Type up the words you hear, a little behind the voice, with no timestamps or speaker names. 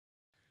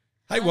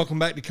Hey, welcome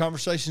back to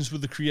Conversations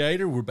with the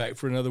Creator. We're back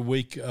for another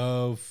week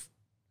of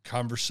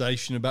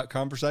conversation about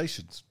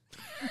conversations.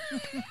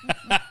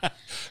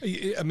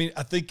 I mean,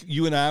 I think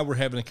you and I were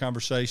having a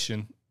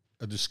conversation,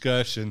 a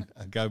discussion.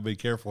 I got to be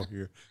careful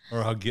here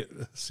or I'll get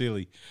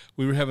silly.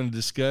 We were having a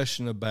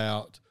discussion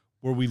about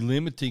were we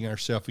limiting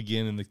ourselves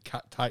again in the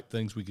type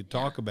things we could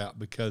talk about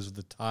because of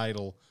the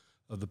title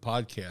of the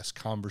podcast,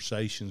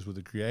 Conversations with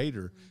the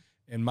Creator.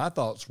 Mm-hmm. And my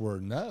thoughts were,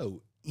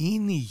 no,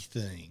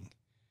 anything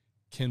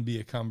can be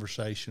a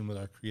conversation with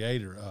our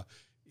Creator.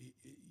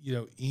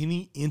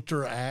 Any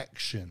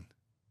interaction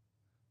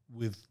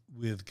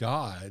with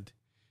God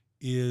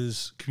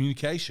is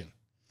communication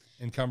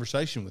and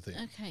conversation with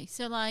Him. Okay,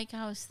 so like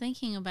I was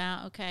thinking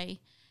about,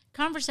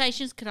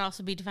 conversations could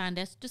also be defined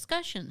as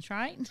discussions,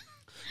 right?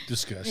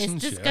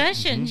 Discussions, it's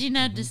discussions,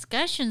 yeah.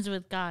 Discussions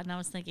with God. And I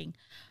was thinking,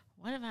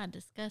 what have I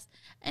discussed?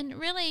 And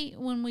really,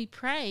 when we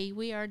pray,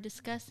 we are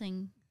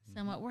discussing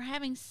somewhat. We're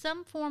having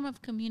some form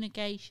of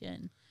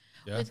communication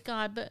with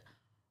God. But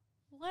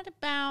what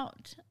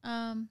about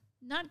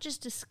not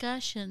just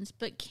discussions,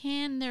 but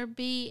can there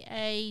be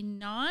a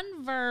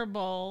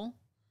nonverbal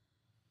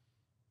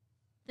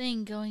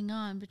thing going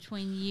on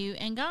between you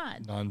and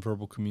God?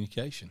 Nonverbal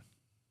communication.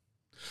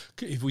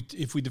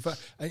 If we define,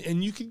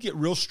 and you could get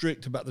real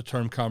strict about the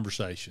term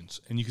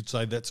conversations, and you could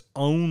say that's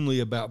only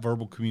about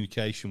verbal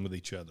communication with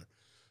each other.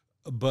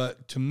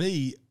 But to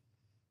me,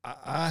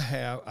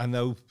 I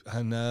know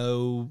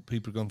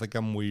people are going to think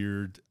I'm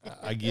weird.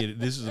 I get it.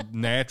 This is a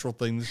natural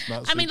thing. This is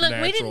not supernatural.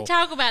 Look, we didn't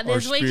talk about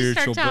this. We just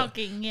started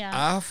talking,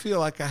 I feel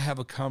like I have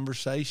a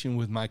conversation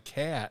with my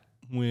cat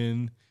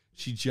when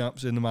she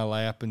jumps into my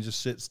lap and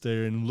just sits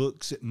there and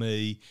looks at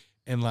me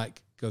and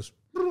like goes,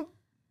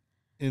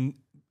 and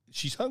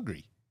she's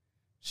hungry.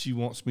 She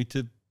wants me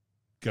to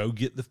go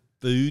get the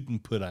food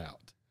and put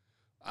out.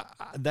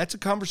 That's a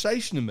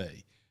conversation to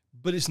me.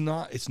 But it's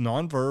not. It's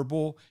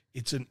nonverbal.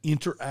 It's an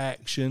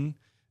interaction.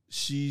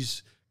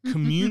 She's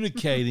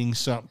communicating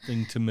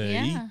something to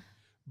me,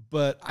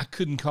 but I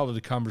couldn't call it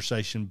a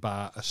conversation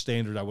by a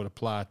standard I would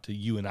apply to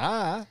you and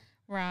I.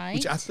 Right.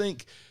 Which I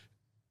think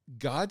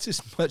God's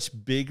as much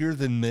bigger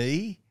than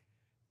me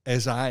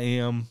as I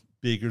am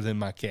bigger than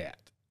my cat,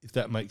 if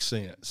that makes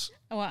sense.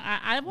 Well,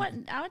 I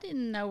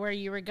didn't know where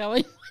you were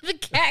going with the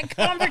cat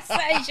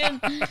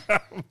conversation.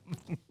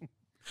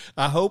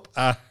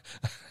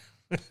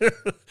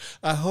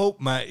 I hope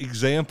my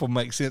example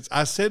makes sense.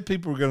 I said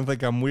people were going to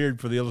think I'm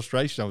weird for the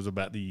illustration I was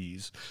about to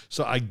use.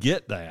 So I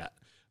get that.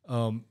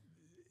 And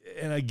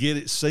I get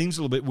it seems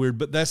a little bit weird,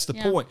 but that's the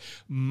point.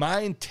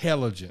 My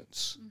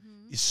intelligence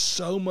is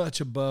so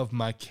much above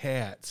my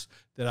cat's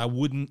that I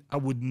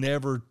would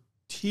never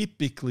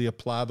typically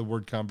apply the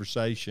word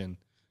conversation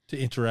to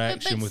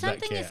interaction with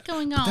that cat. Something is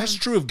going on. But that's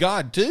true of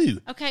God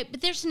too. Okay,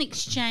 but there's an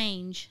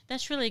exchange.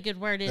 That's really a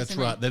good word, isn't it? That's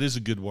right. That is a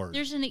good word.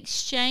 There's an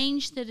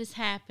exchange that is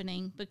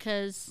happening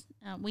because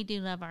we do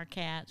love our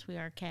cats. We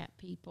are cat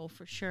people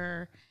for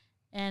sure.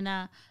 And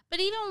but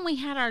even when we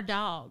had our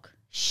dog,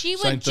 she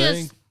would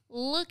just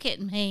look at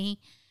me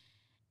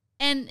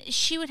and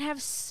she would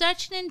have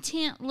such an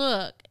intent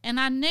look. And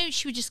I knew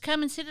she would just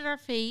come and sit at our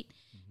feet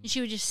and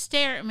she would just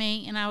stare at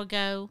me and I would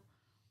go,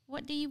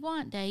 "What do you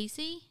want,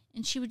 Daisy?"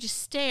 And she would just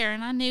stare,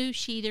 and I knew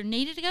she either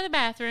needed to go to the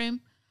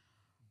bathroom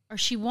or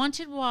she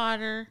wanted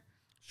water.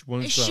 She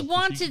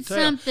wanted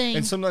something.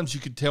 And sometimes you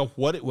could tell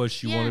what it was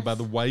she wanted by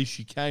the way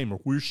she came or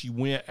where she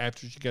went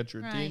after she got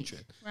your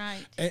attention.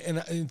 Right.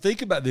 And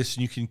think about this,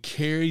 and you can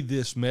carry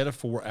this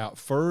metaphor out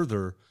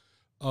further.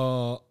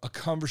 A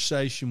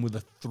conversation with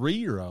a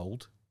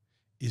 3-year-old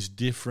is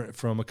different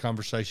from a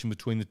conversation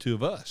between the two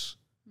of us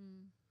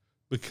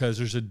because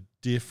there's a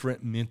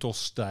different mental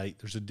state.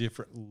 There's a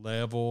different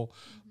level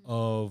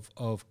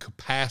of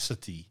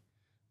capacity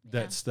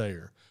that's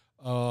there.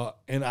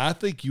 And I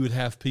think you would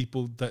have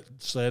people that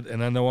said,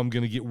 and I know I'm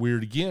going to get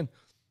weird again,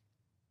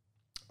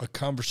 a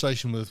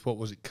conversation with, what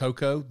was it,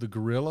 Coco, the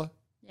gorilla?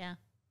 Yeah.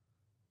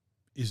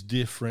 Is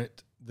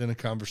different than a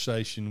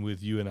conversation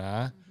with you and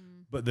I.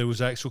 But there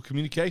was actual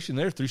communication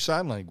there through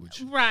sign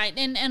language. Right.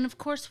 And of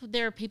course,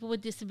 there are people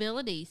with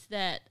disabilities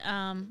that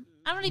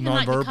I don't even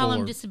like to call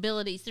them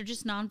disabilities. They're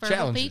just nonverbal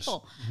challenges.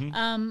 people.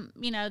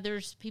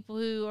 There's people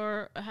who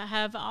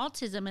have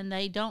autism and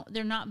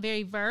they're not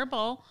very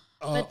verbal,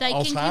 but they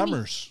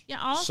Alzheimer's. can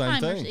Alzheimer's,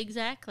 same thing.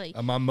 Exactly.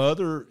 My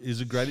mother is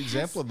a great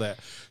example of that.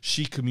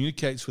 She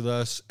communicates with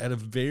us at a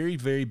very,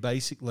 very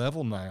basic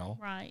level now.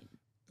 Right.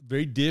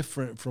 Very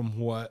different from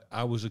what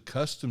I was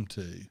accustomed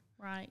to.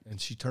 Right. And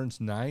she turns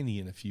 90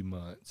 in a few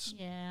months.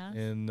 Yeah.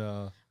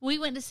 And we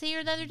went to see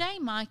her the other day,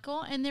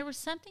 Michael, and there was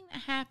something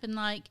that happened.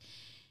 Like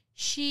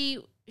she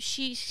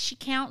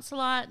counts a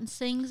lot and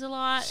sings a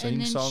lot,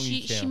 and then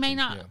she may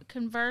not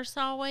converse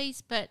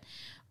always, but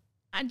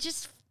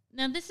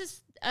now this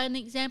is an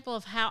example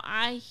of how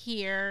I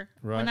hear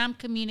when I'm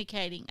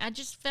communicating. I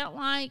just felt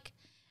like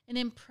an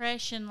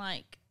impression,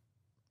 like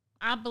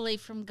I believe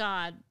from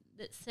God,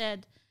 that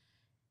said,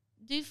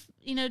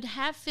 to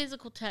have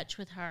physical touch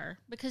with her,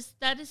 because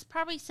that is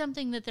probably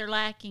something that they're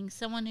lacking.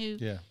 Someone who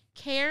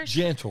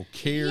gentle,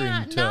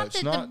 caring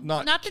touch, not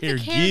that caregiving.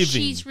 The care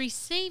she's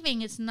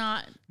receiving is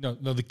not. No,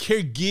 the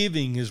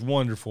caregiving is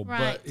wonderful,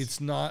 right. but it's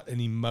not an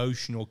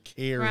emotional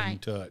caring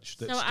right. touch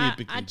that's so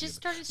typically I just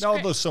started. Now,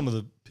 although some of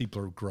the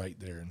people are great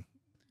there, and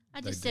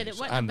I just said it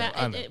wasn't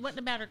about it wasn't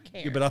about her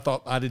care. Yeah, but I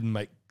thought I didn't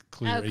make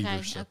clear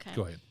either. So okay.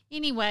 Go ahead.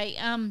 Anyway,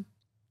 I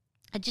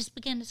just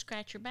began to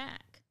scratch her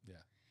back.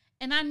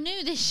 And I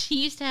knew that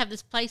she used to have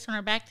this place on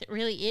her back that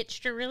really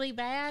itched her really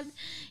bad,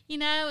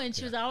 and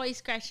she was always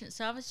scratching it.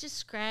 So I was just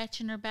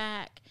scratching her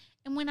back.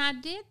 And when I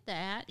did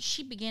that,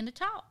 she began to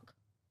talk.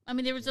 I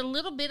mean, there was a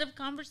little bit of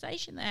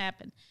conversation that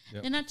happened.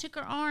 Yep. Then I took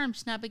her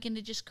arms and I began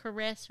to just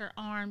caress her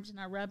arms and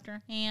I rubbed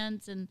her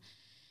hands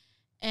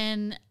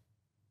and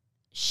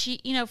she,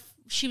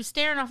 she was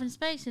staring off in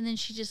space and then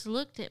she just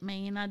looked at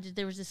me and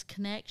there was this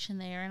connection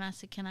there and I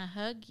said, "Can I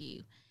hug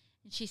you?"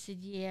 And she said,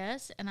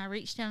 "Yes." And I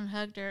reached down and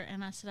hugged her,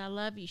 and I said, "I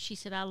love you." She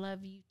said, "I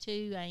love you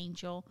too,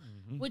 Angel,"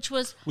 which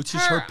is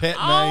her pet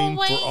name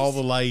for all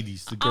the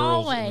ladies, the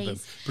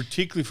girls,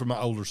 particularly for my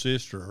older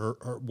sister.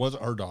 Her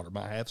wasn't her daughter,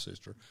 my half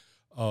sister.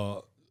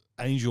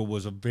 Angel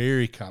was a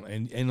very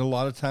common, and a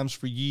lot of times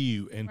for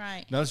you, and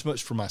not as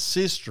much for my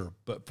sister,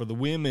 but for the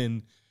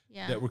women.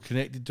 Yeah. That were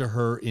connected to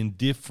her in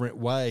different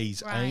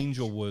ways. Right.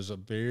 Angel was a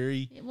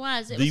very it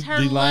was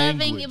her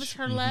loving it was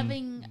her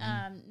loving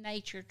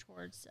nature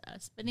towards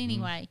us. But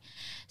anyway,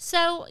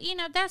 so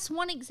that's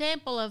one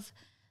example of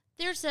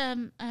there's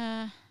a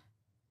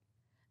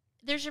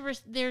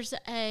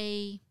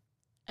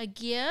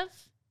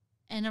give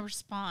and a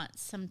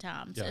response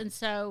sometimes, and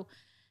so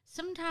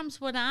sometimes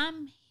what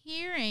I'm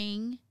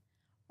hearing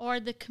or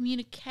the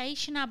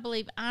communication I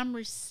believe I'm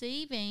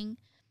receiving,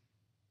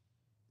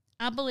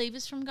 I believe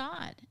it's from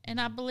God,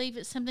 and I believe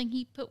it's something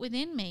He put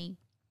within me.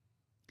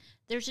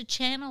 There's a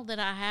channel that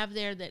I have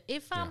there that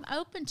if I'm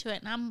open to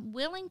it and I'm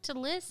willing to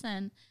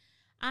listen,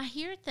 I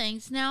hear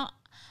things. Now,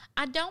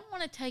 I don't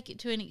want to take it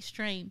to an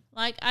extreme.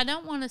 Like, I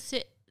don't want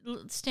to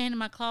stand in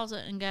my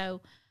closet and go,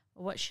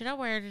 well, what should I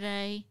wear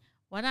today?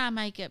 What eye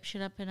makeup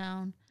should I put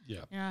on?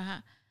 Yeah.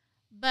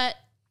 But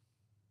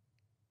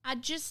I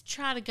just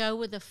try to go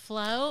with the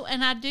flow,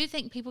 and I do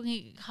think people can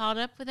get caught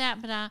up with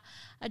that, but I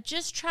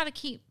just try to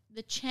keep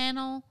the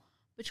channel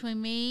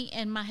between me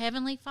and my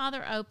Heavenly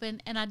Father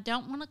open, and I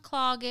don't want to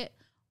clog it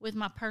with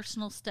my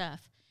personal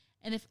stuff.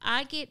 And if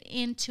I get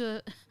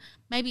into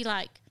maybe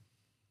like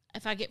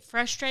if I get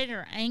frustrated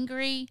or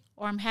angry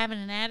or I'm having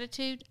an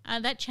attitude,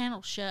 that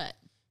channel's shut.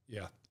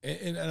 Yeah,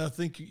 and I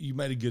think you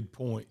made a good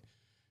point.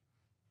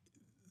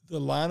 The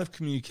line of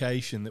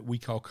communication that we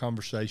call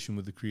conversation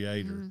with the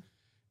Creator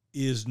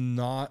is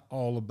not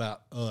all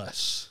about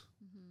us.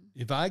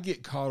 If I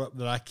get caught up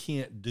that I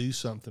can't do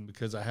something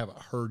because I haven't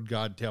heard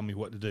God tell me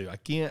what to do, I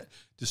can't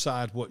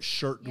decide what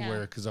shirt to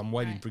wear because I'm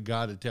waiting for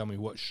God to tell me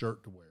what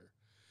shirt to wear.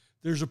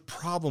 There's a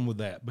problem with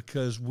that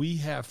because we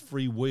have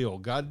free will.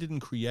 God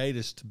didn't create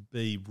us to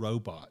be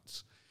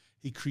robots.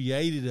 He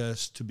created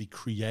us to be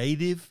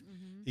creative.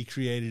 He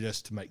created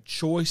us to make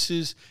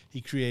choices.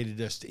 He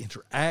created us to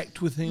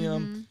interact with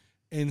Him.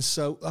 And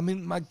so, I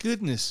mean, my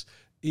goodness,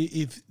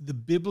 if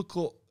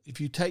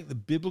you take the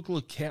biblical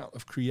account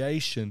of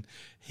creation,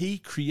 He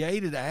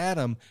created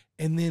Adam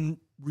and then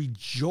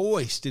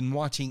rejoiced in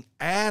watching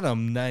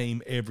Adam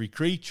name every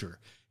creature.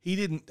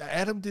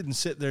 Adam didn't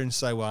sit there and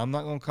say, well, I'm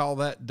not going to call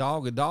that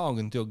dog a dog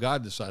until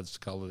God decides to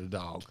call it a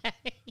dog.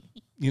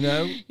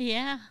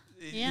 Yeah.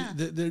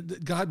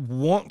 God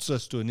wants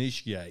us to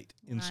initiate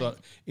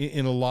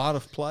in a lot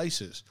of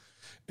places.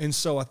 And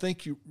so I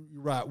think you're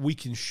right. We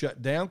can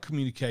shut down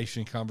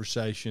communication and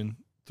conversation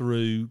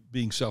through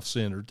being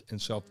self-centered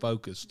and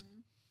self-focused.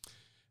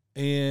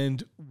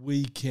 And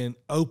we can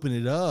open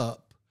it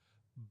up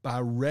by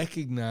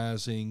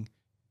recognizing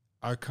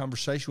our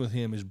conversation with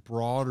Him is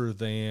broader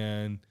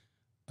than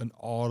an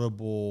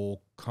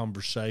audible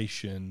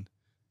conversation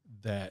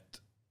that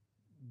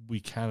we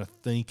kind of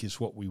think is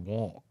what we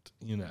want,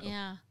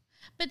 Yeah.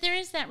 But there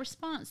is that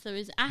response, though.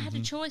 I had a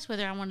choice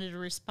whether I wanted to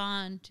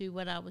respond to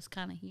what I was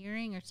kind of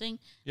hearing or seeing.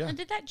 Yeah. Now,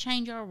 did that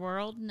change our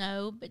world?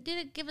 No. But did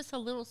it give us a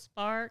little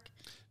spark?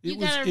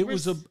 It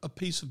was a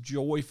piece of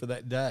joy for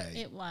that day.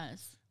 It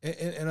was.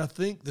 And I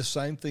think the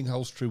same thing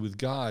holds true with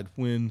God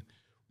when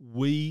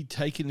we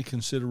take into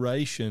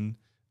consideration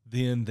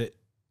then that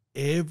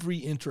every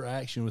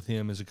interaction with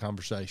Him is a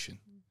conversation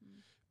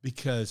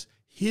because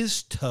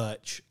His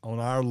touch on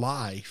our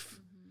life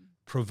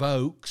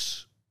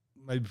provokes,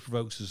 maybe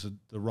provokes is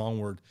the wrong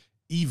word,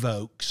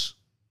 evokes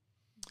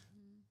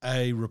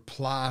a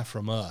reply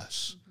from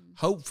us,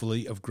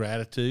 hopefully of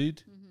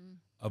gratitude,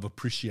 of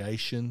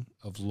appreciation,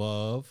 of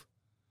love.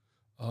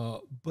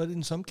 But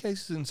in some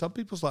cases, in some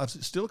people's lives,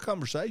 it's still a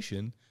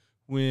conversation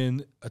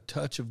when a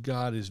touch of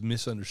God is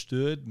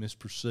misunderstood,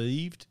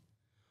 misperceived,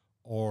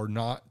 or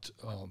not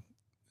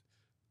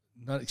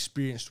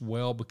experienced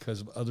well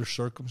because of other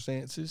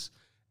circumstances,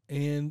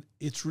 and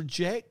it's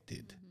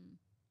rejected,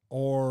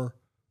 or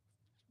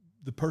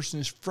the person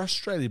is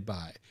frustrated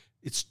by it.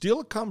 It's still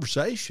a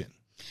conversation.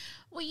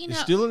 Well, it's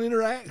still an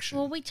interaction.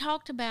 Well, we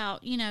talked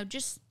about,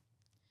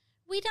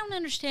 we we don't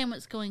understand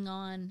what's going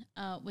on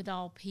with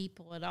all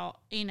people at all,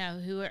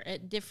 who are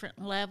at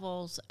different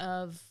levels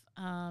of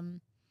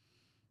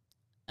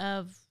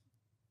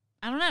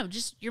I don't know,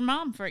 just your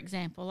mom, for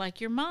example. Like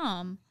your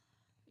mom,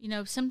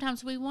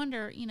 sometimes we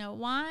wonder,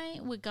 why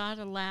would God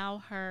allow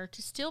her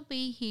to still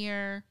be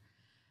here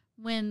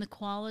when the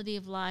quality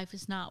of life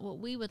is not what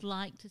we would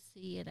like to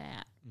see it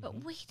at? Mm-hmm.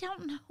 But we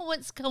don't know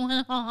what's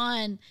going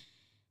on.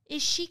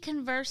 Is she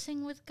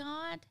conversing with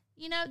God?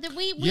 That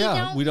we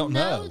don't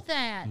know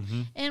that.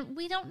 Mm-hmm. And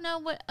we don't know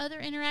what other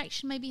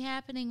interaction may be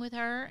happening with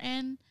her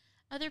and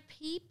other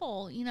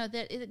people,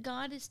 that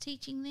God is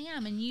teaching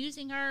them and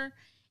using her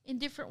in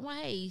different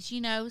ways,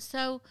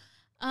 So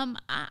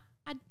I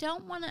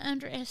don't want to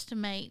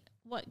underestimate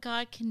what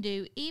God can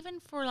do,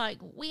 even for, like,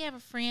 we have a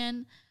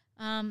friend,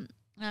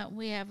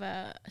 we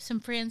have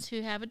some friends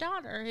who have a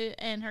daughter,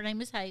 and her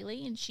name is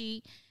Haley, and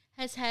she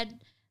has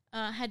had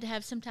to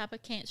have some type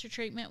of cancer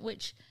treatment,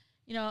 which,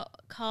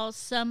 caused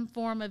some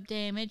form of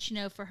damage,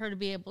 for her to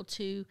be able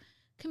to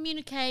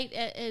communicate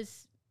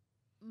as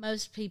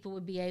most people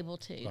would be able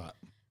to. Right.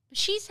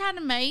 She's had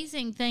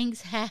amazing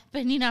things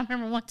happen. I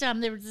remember one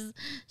time there was this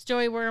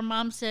story where her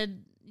mom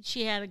said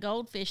she had a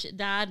goldfish that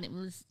died, and it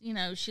was,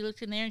 she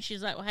looked in there and she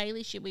was like, well,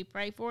 Haley, should we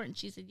pray for it? And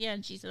she said, yeah.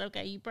 And she said,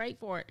 okay, you pray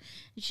for it.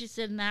 And she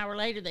said an hour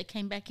later they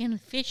came back in, the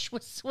fish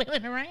was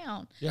swimming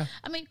around. Yeah.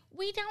 I mean,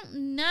 we don't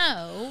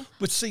know.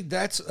 But see,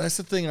 that's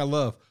the thing I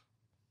love.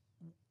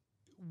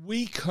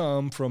 We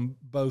come from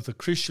both a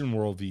Christian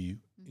worldview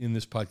in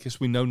this podcast.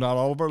 We know not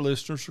all of our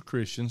listeners are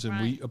Christians, and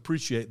we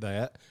appreciate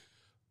that.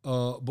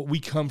 But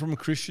we come from a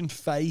Christian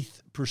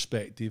faith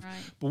perspective,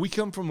 but we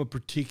come from a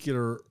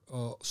particular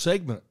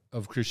segment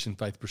of Christian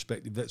faith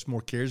perspective that's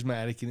more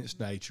charismatic in its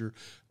nature.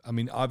 I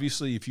mean,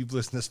 obviously, if you've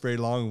listened to us very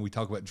long and we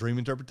talk about dream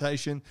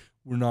interpretation,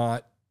 we're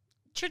not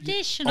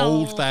traditional,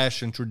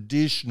 old-fashioned,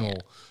 traditional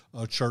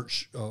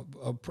church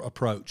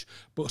approach.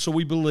 But so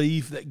we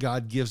believe that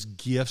God gives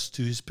gifts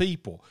to his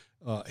people,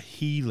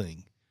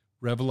 healing,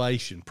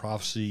 revelation,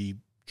 prophecy,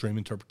 dream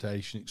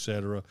interpretation,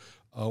 etc.,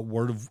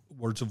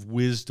 words of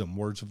wisdom,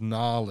 words of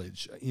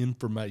knowledge,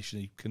 information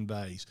he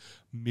conveys,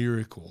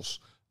 miracles,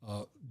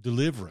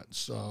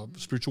 deliverance,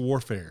 spiritual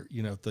warfare,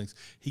 things.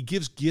 He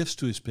gives gifts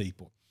to his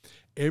people.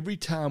 Every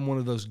time one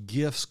of those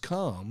gifts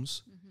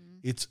comes,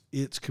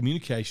 it's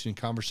communication and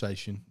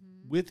conversation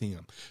with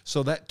him.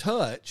 So that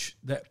touch,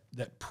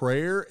 that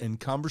prayer and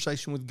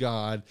conversation with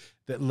God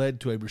that led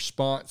to a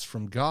response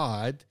from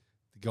God,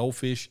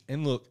 goldfish,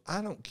 and look,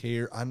 I don't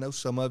care. I know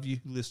some of you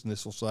who listen to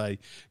this will say,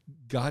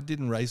 God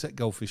didn't raise that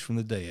goldfish from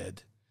the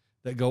dead.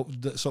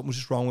 Something was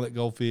just wrong with that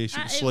goldfish.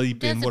 It was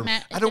sleeping.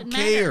 I don't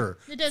care.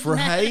 For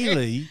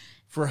Haley,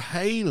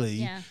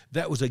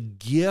 that was a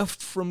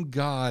gift from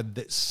God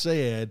that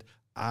said,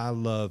 I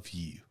love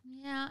you.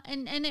 Yeah,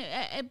 and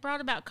it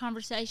brought about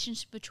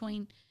conversations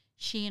between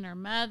she and her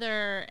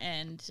mother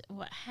and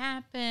what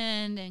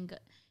happened, and,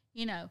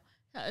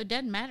 it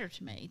doesn't matter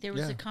to me. There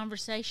was a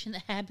conversation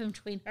that happened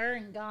between her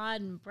and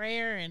God and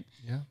prayer, and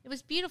it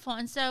was beautiful.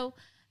 And so,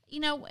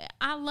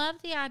 I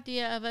love the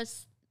idea of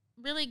us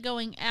really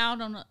going out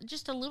on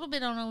just a little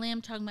bit on a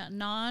limb, talking about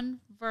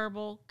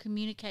nonverbal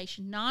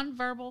communication,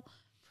 nonverbal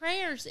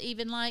prayers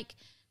even. Like,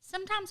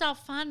 sometimes I'll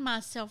find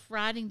myself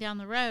riding down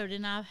the road,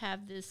 and I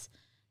have this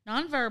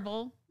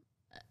nonverbal,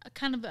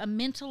 kind of a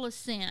mental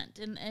assent,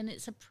 and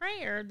it's a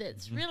prayer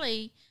that's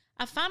really...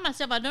 I find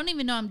myself, I don't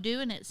even know I'm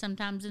doing it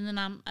sometimes, and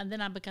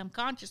then I become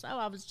conscious. Oh,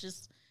 I was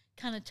just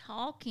kind of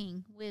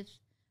talking with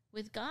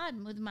God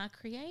and with my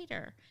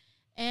Creator.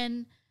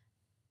 And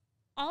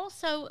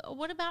also,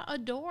 what about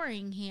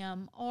adoring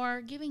him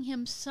or giving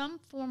him some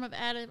form of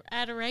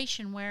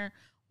adoration where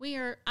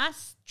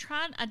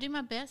I do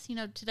my best.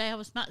 Today I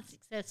was not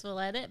successful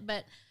at it,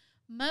 but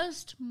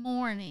most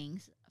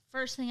mornings,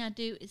 first thing I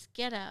do is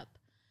get up.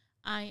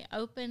 I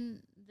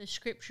open the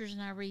scriptures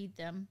and I read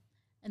them,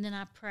 and then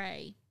I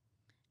pray.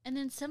 And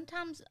then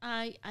sometimes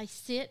I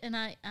sit and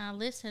I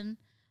listen,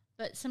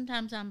 but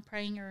sometimes I'm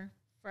praying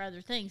for other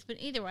things. But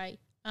either way,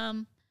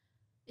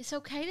 it's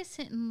okay to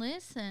sit and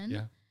listen.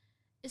 Yeah.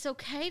 It's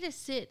okay to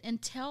sit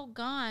and tell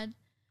God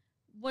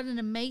what an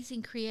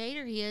amazing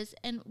creator he is.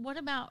 And what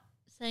about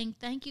saying,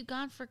 thank you,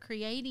 God, for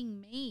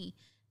creating me.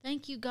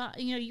 Thank you, God.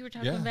 You were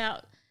talking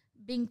about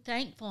being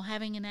thankful,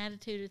 having an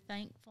attitude of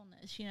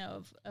thankfulness,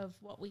 of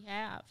what we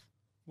have.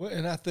 Well,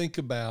 and I think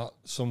about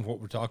some of what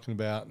we're talking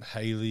about,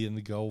 Haley and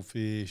the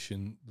goldfish,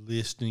 and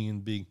listening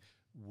and being.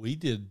 We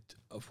did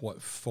 4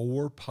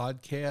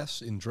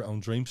 podcasts on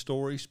Dream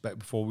Stories back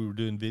before we were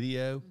doing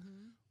video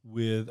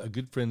with a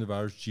good friend of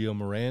ours, Gio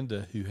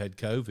Miranda, who had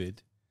COVID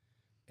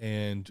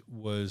and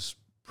was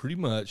pretty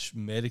much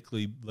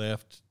medically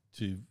left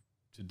to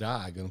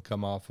die, going to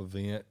come off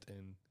event,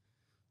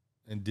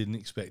 and didn't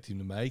expect him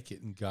to make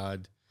it, and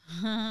God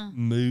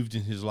moved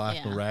in his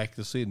life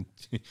miraculously. And,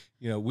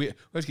 we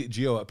have to get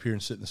Gio up here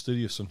and sit in the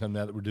studio sometime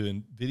now that we're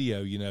doing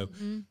video,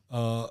 and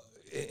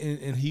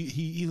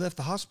he left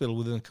the hospital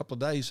within a couple of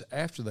days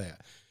after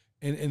that.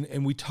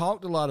 And we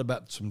talked a lot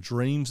about some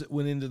dreams that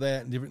went into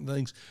that and different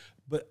things.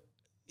 But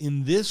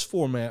in this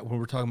format, when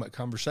we're talking about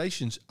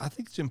conversations, I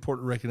think it's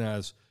important to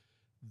recognize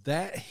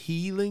that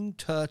healing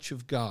touch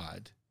of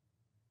God,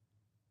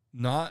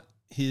 not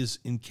his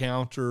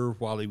encounter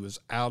while he was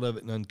out of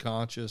it and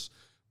unconscious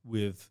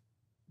with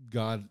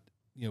God,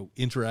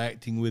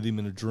 interacting with him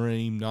in a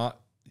dream,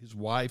 not his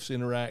wife's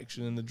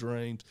interaction in the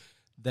dreams,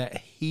 that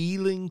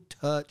healing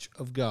touch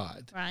of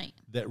God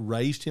that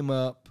raised him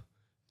up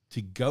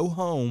to go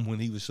home when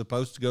he was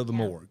supposed to go to the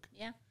morgue.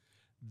 Yeah.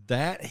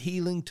 That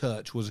healing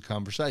touch was a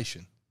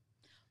conversation.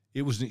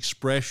 It was an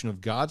expression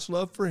of God's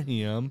love for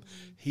him.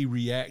 Mm-hmm. He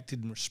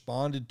reacted and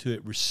responded to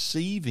it,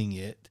 receiving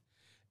it.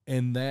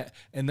 And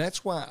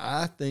that's why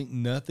I think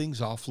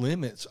nothing's off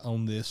limits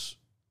on this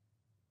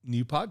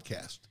new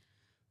podcast,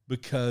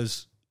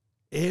 because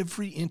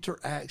every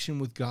interaction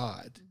with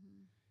God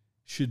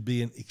should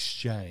be an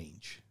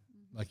exchange,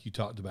 like you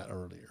talked about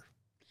earlier.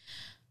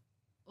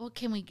 Well,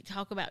 can we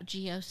talk about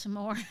Geo some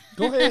more?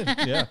 Go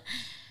ahead. Yeah.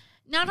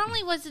 Not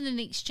only was it an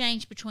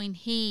exchange between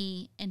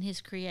he and his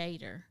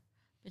creator,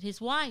 but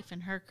his wife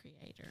and her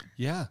creator.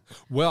 Yeah.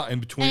 Well, and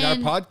between our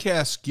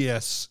podcast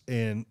guests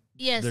and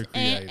their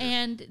creator.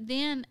 And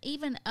then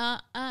even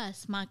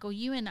us, Michael,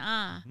 you and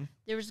I,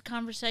 there was a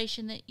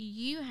conversation that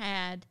you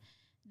had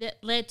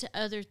that led to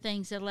other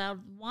things, that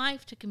allowed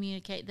wife to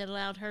communicate, that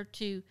allowed her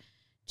to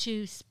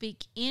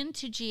speak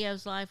into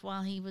Geo's life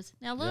while he was.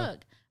 Now look,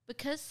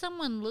 because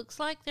someone looks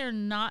like they're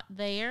not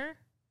there,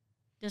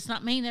 does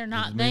not mean they're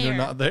not there. They're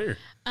not there.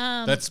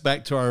 That's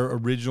back to our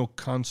original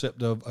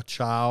concept of a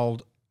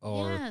child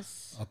or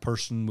a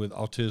person with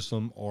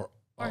autism or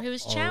who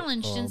is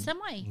challenged in some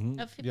way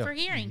for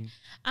hearing.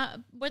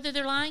 Whether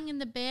they're lying in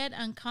the bed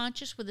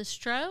unconscious with a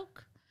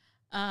stroke.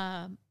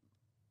 I'm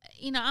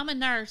a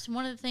nurse, and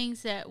one of the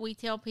things that we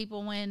tell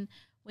people when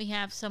we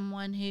have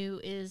someone who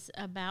is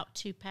about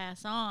to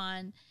pass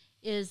on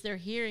is their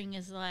hearing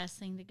is the last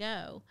thing to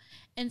go.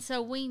 And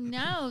so we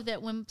know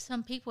that when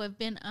some people have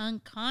been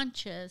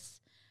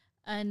unconscious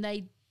and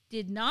they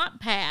did not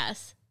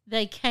pass,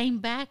 they came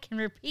back and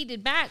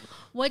repeated back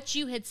what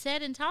you had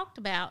said and talked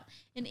about.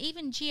 And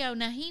even Geo,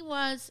 now he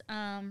was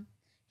on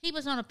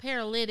a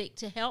paralytic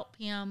to help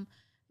him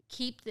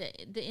keep the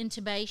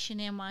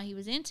intubation in while he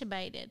was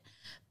intubated.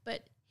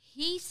 But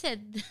he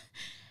said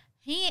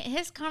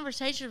his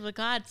conversations with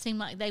God seemed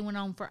like they went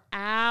on for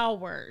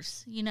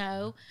hours,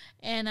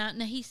 And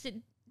now he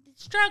said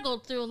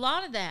struggled through a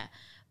lot of that.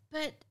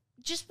 But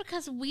just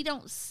because we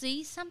don't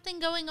see something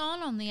going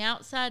on the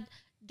outside,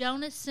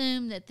 don't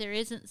assume that there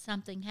isn't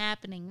something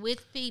happening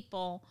with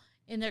people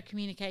in their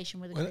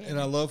communication with the Creator. And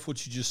I love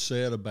what you just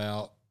said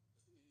about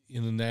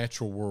in the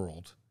natural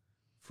world,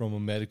 from a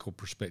medical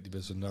perspective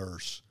as a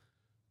nurse,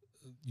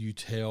 you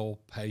tell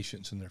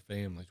patients and their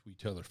families, we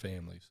tell their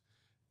families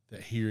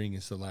that hearing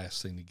is the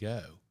last thing to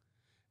go.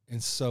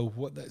 And so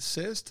what that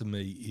says to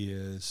me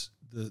is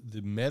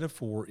the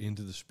metaphor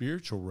into the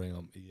spiritual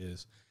realm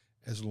is,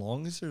 as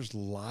long as there's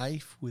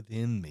life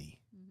within me,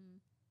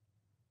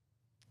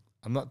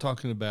 I'm not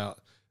talking about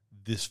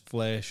this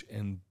flesh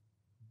and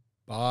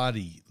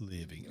body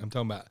living. I'm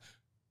talking about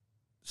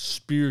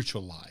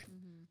spiritual life,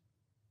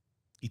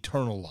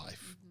 eternal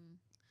life.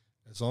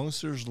 As long as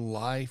there's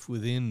life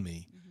within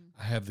me,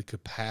 I have the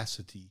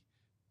capacity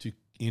to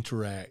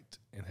interact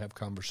and have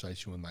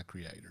conversation with my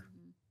Creator.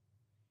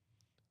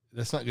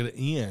 That's not going to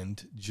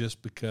end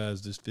just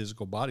because this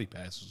physical body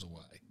passes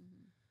away.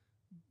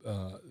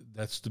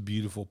 That's the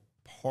beautiful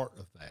part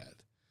of that.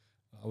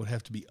 I would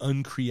have to be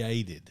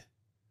uncreated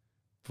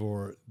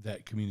for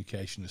that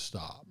communication to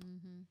stop.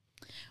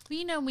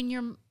 Well, when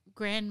your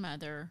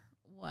grandmother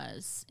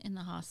was in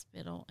the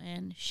hospital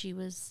and she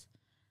was,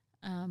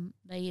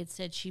 they had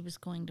said she was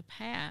going to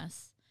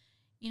pass,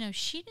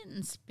 she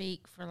didn't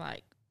speak for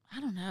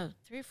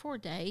 3 or 4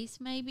 days,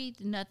 maybe.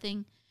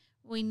 Nothing.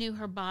 We knew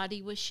her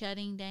body was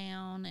shutting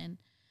down,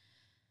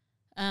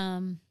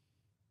 and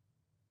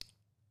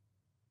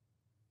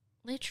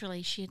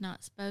literally she had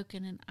not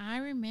spoken. And I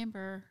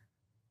remember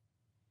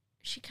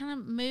she kind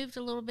of moved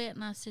a little bit,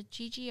 and I said,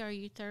 "Gigi, are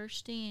you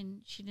thirsty?"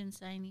 And she didn't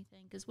say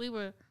anything because we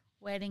were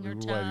wetting her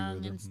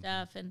tongue and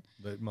stuff. And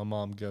let my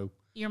mom go.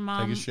 Your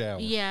mom, take a shower.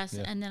 Yes,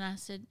 yeah. And then I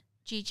said,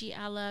 "Gigi,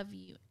 I love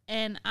you."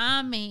 And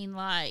I mean,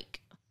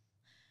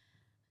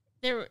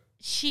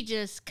 she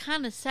just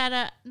kind of sat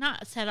up,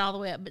 not sat all the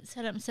way up, but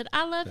sat up and said,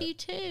 "I love you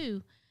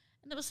too."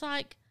 And it was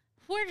like,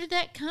 where did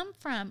that come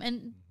from?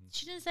 And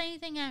she didn't say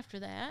anything after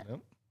that.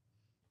 Nope.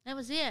 That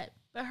was it.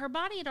 But her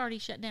body had already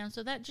shut down,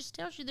 so that just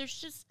tells you there's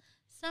just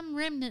some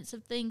remnants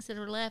of things that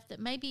are left that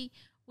maybe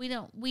we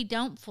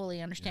don't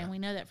fully understand. Yeah. We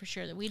know that for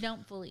sure, that we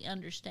don't fully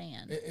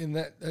understand. And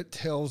that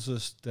tells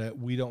us that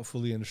we don't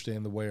fully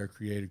understand the way our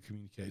Creator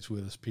communicates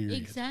with us, period.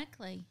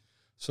 Exactly.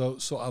 So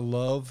I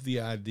love the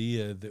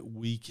idea that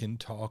we can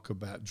talk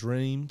about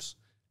dreams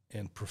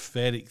and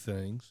prophetic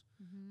things.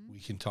 We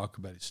can talk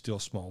about His still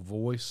small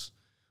voice.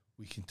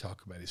 We can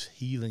talk about His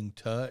healing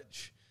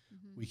touch.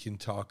 We can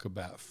talk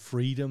about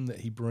freedom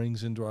that He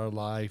brings into our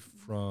life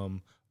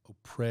from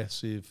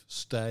oppressive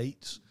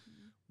states.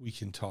 We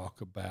can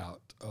talk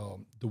about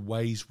the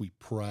ways we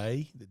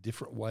pray, the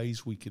different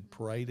ways we could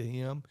pray to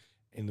him,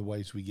 and the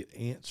ways we get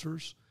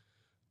answers.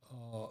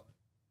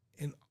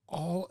 And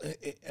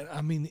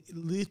I mean,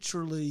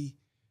 literally,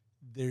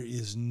 there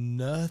is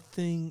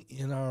nothing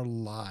in our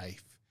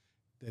life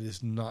that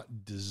is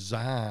not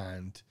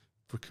designed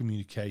for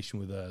communication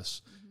with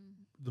us.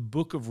 Mm-hmm. The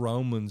book of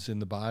Romans in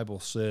the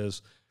Bible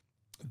says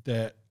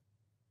that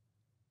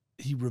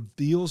he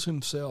reveals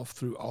himself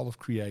through all of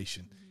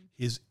creation. Mm-hmm.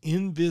 His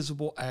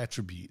invisible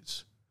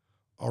attributes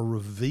are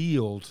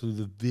revealed through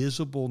the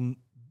visible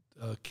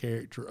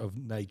character of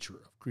nature,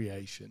 of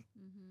creation.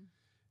 Mm-hmm.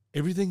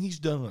 Everything he's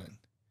done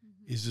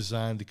is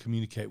designed to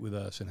communicate with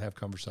us and have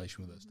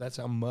conversation with us. That's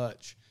how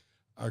much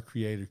our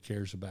Creator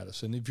cares about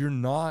us. And if you're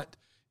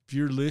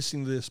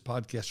listening to this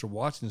podcast or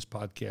watching this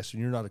podcast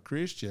and you're not a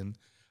Christian,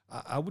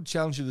 I would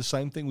challenge you the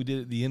same thing we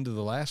did at the end of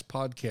the last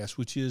podcast,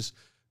 which is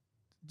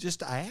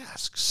just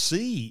ask,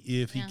 see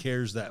if he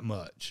cares that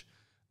much.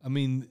 I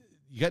mean,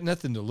 you got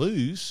nothing to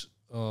lose.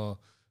 The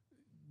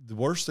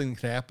worst thing that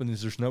can happen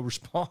is there's no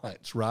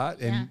response, right?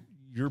 And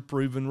you're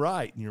proven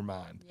right in your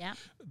mind. Yeah.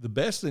 The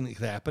best thing that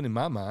could happen in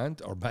my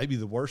mind, or maybe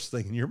the worst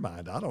thing in your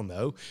mind, I don't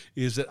know,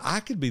 is that I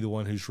could be the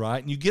one who's right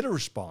and you get a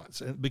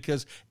response. And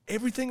because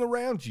everything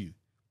around you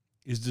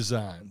is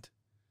designed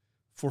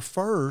for,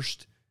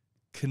 first,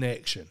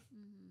 connection.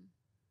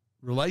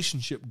 Mm-hmm.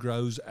 Relationship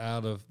grows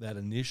out of that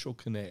initial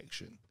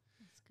connection.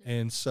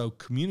 And so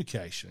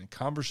communication and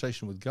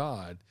conversation with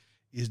God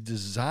is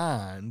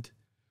designed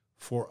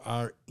for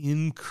our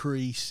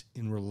increase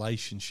in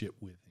relationship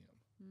with him.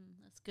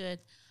 That's good.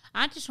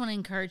 I just want to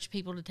encourage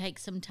people to take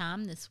some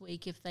time this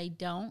week, if they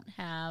don't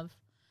have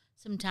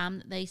some time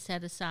that they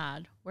set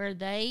aside, where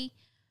they,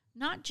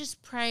 not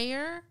just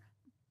prayer,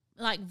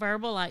 like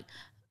verbal, like,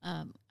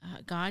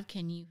 God,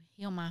 can you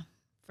heal my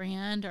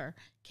friend, or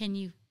can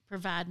you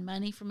provide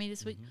money for me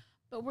this week?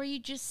 But where you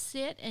just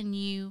sit and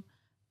you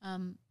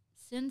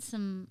send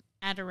some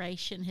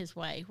adoration his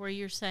way, where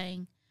you're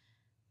saying,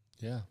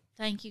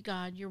 thank you,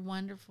 God, you're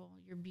wonderful,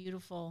 you're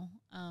beautiful,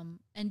 and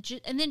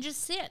then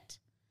just sit.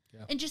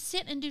 Yeah. And just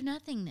sit and do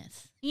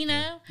nothingness, you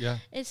know? Yeah.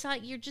 It's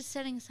like you're just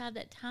setting aside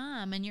that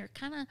time, and you're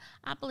kind of,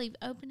 I believe,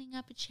 opening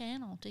up a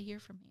channel to hear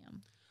from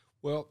him.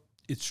 Well,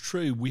 it's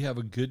true. We have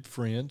a good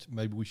friend.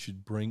 Maybe we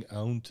should bring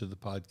on to the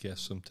podcast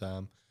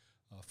sometime.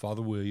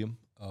 Father William,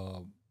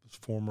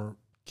 former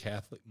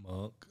Catholic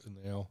monk, and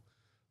now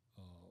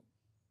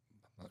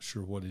I'm not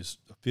sure what his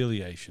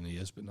affiliation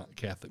is, but not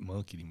Catholic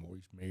monk anymore.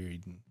 He's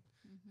married and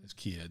has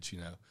kids, you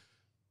know.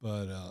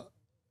 But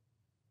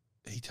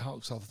he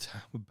talks all the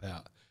time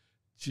about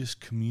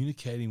just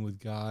communicating with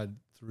God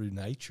through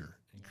nature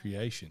and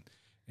creation.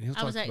 And he'll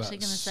I was actually going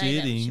to say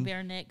that should be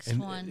our next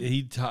one.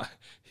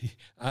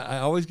 I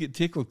always get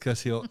tickled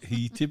because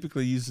he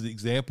typically uses the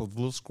example of the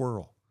little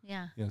squirrel.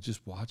 Yeah. You know,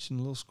 just watching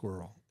the little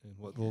squirrel and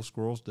what the little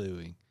squirrel's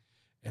doing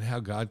and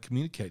how God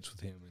communicates with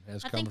him and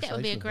has conversation with him. I think that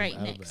would be a great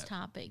next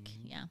topic.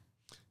 Yeah.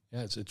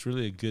 Yeah, it's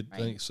really a good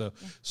thing. So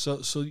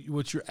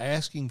what you're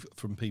asking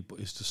from people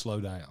is to slow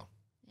down.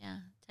 Yeah.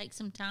 Take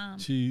some time.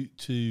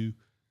 To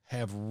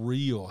have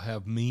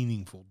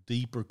meaningful,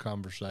 deeper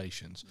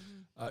conversations.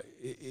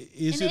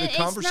 Is it a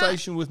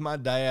conversation with my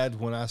dad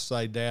when I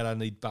say, Dad, I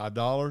need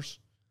 $5?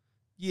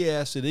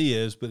 Yes, it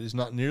is, but it's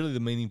not nearly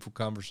the meaningful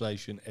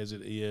conversation as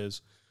it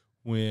is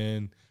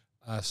when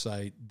I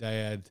say,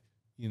 Dad,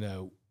 you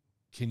know,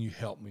 can you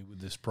help me with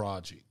this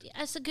project?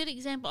 That's a good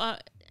example.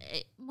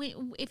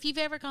 If you've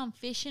ever gone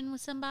fishing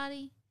with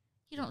somebody,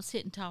 you don't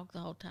sit and talk the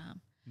whole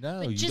time. No,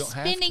 but you just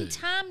don't have spending to.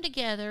 time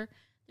together,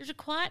 there's a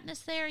quietness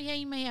there. Yeah,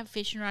 you may have a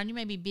fishing rod. You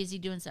may be busy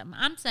doing something.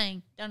 I'm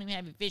saying don't even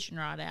have your fishing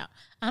rod out.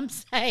 I'm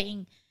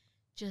saying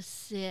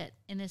just sit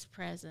in his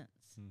presence.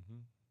 Mm-hmm.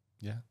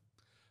 Yeah.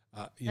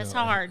 That's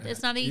hard.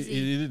 It's not easy.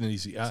 It isn't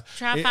easy.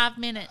 Try 5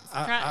 minutes.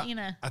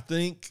 I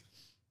think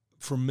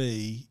for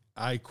me,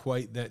 I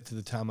equate that to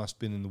the time I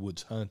spend in the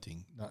woods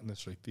hunting, not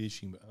necessarily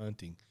fishing, but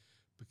hunting,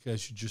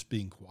 because you're just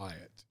being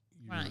quiet.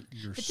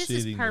 You're but this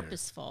sitting is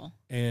purposeful.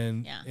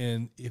 There.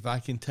 And if I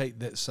can take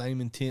that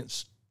same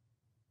intense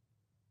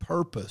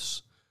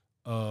purpose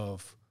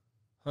of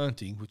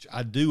hunting, which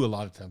I do a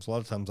lot of times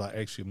I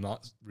actually am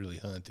not really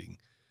hunting.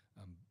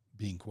 I'm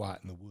being quiet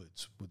in the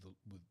woods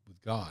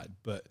with God.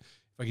 But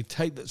if I can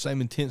take that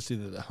same intensity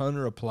that a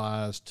hunter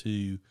applies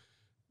to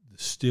the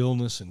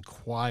stillness and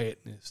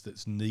quietness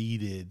that's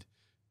needed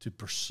to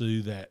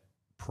pursue that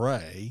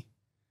prey,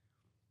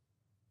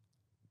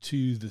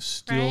 to the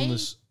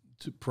stillness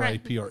to pray,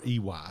 Prey.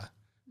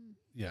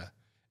 Yeah.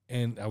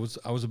 And I was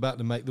about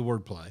to make the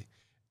word play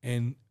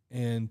and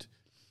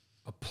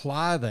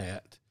apply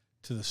that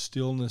to the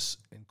stillness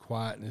and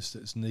quietness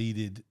that's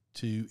needed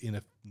to, in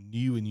a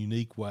new and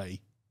unique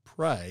way,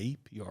 pray,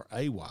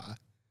 Pray,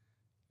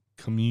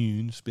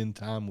 commune, spend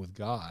time with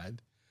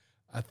God.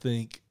 I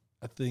think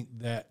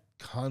that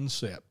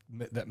concept,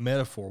 that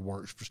metaphor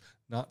works,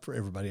 not for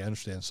everybody. I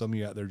understand some of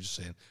you out there just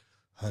saying,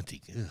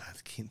 hunting, I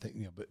can't think,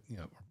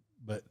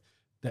 but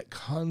that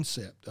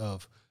concept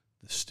of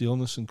the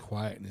stillness and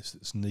quietness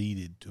that's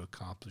needed to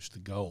accomplish the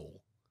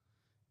goal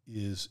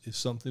is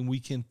something we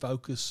can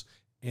focus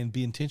and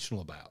be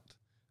intentional about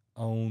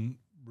on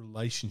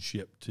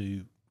relationship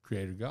to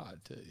Creator God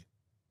too.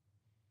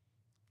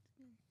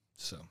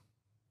 So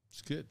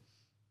it's good.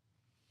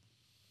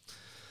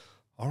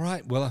 All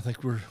right. Well, I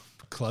think we're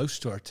close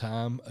to our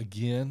time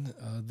again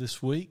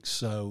this week.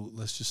 So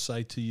let's just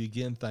say to you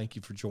again, thank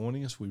you for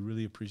joining us. We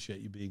really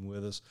appreciate you being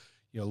with us.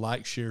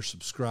 Like, share,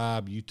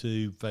 subscribe,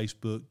 YouTube,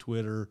 Facebook,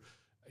 Twitter,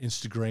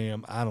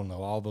 Instagram, I don't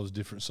know, all those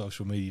different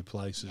social media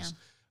places.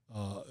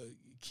 Yeah.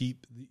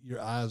 Keep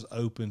your eyes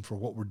open for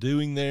what we're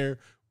doing there.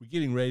 We're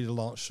getting ready to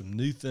launch some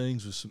new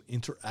things with some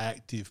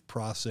interactive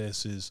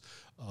processes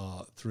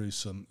through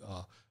some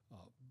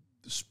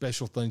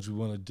special things we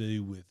want to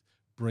do with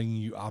bringing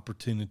you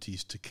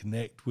opportunities to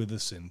connect with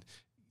us and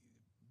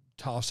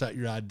toss out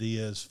your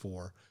ideas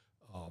for,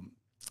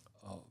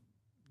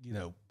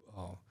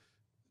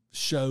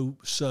 show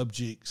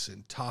subjects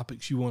and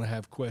topics you want to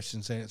have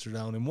questions answered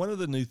on. And one of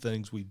the new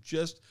things we've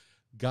just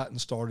gotten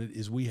started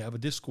is we have a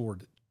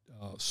Discord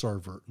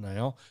server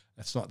now.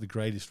 That's not the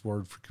greatest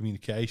word for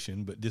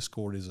communication, but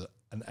Discord is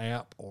an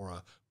app or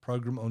a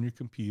program on your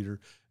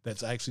computer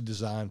that's actually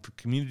designed for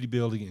community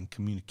building and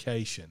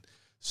communication.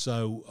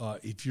 So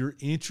if you're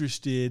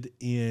interested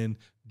in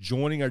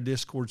joining our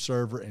Discord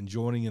server and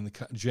joining in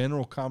the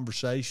general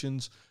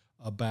conversations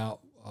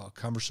about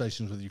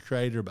conversations with your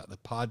Creator, about the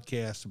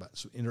podcast, about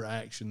some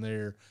interaction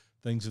there,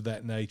 things of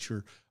that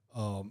nature,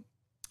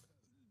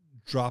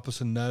 drop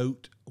us a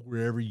note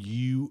wherever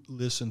you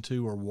listen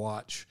to or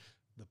watch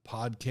the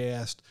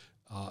podcast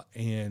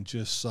and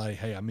just say,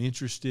 hey, I'm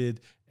interested,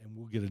 and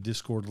we'll get a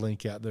Discord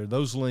link out there.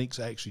 Those links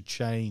actually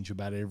change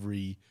about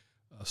every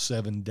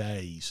 7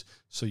 days,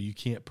 so you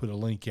can't put a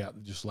link out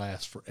that just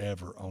lasts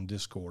forever on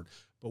Discord,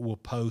 but we'll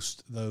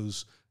post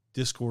those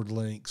Discord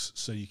links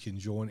so you can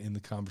join in the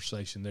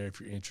conversation there if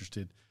you're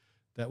interested.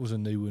 That was a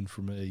new one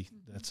for me.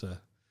 That's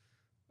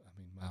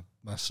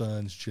my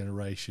son's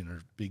generation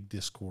are big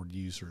Discord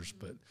users,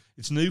 but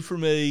it's new for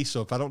me.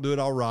 So if I don't do it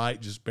all right,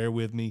 just bear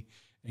with me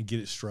and get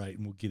it straight,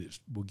 and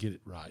we'll get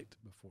it right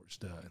before it's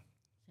done.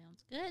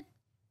 Sounds good.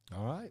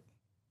 All right.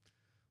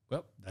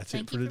 Well, that's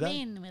Thank it for you today. For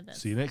being with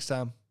us. See you next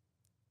time.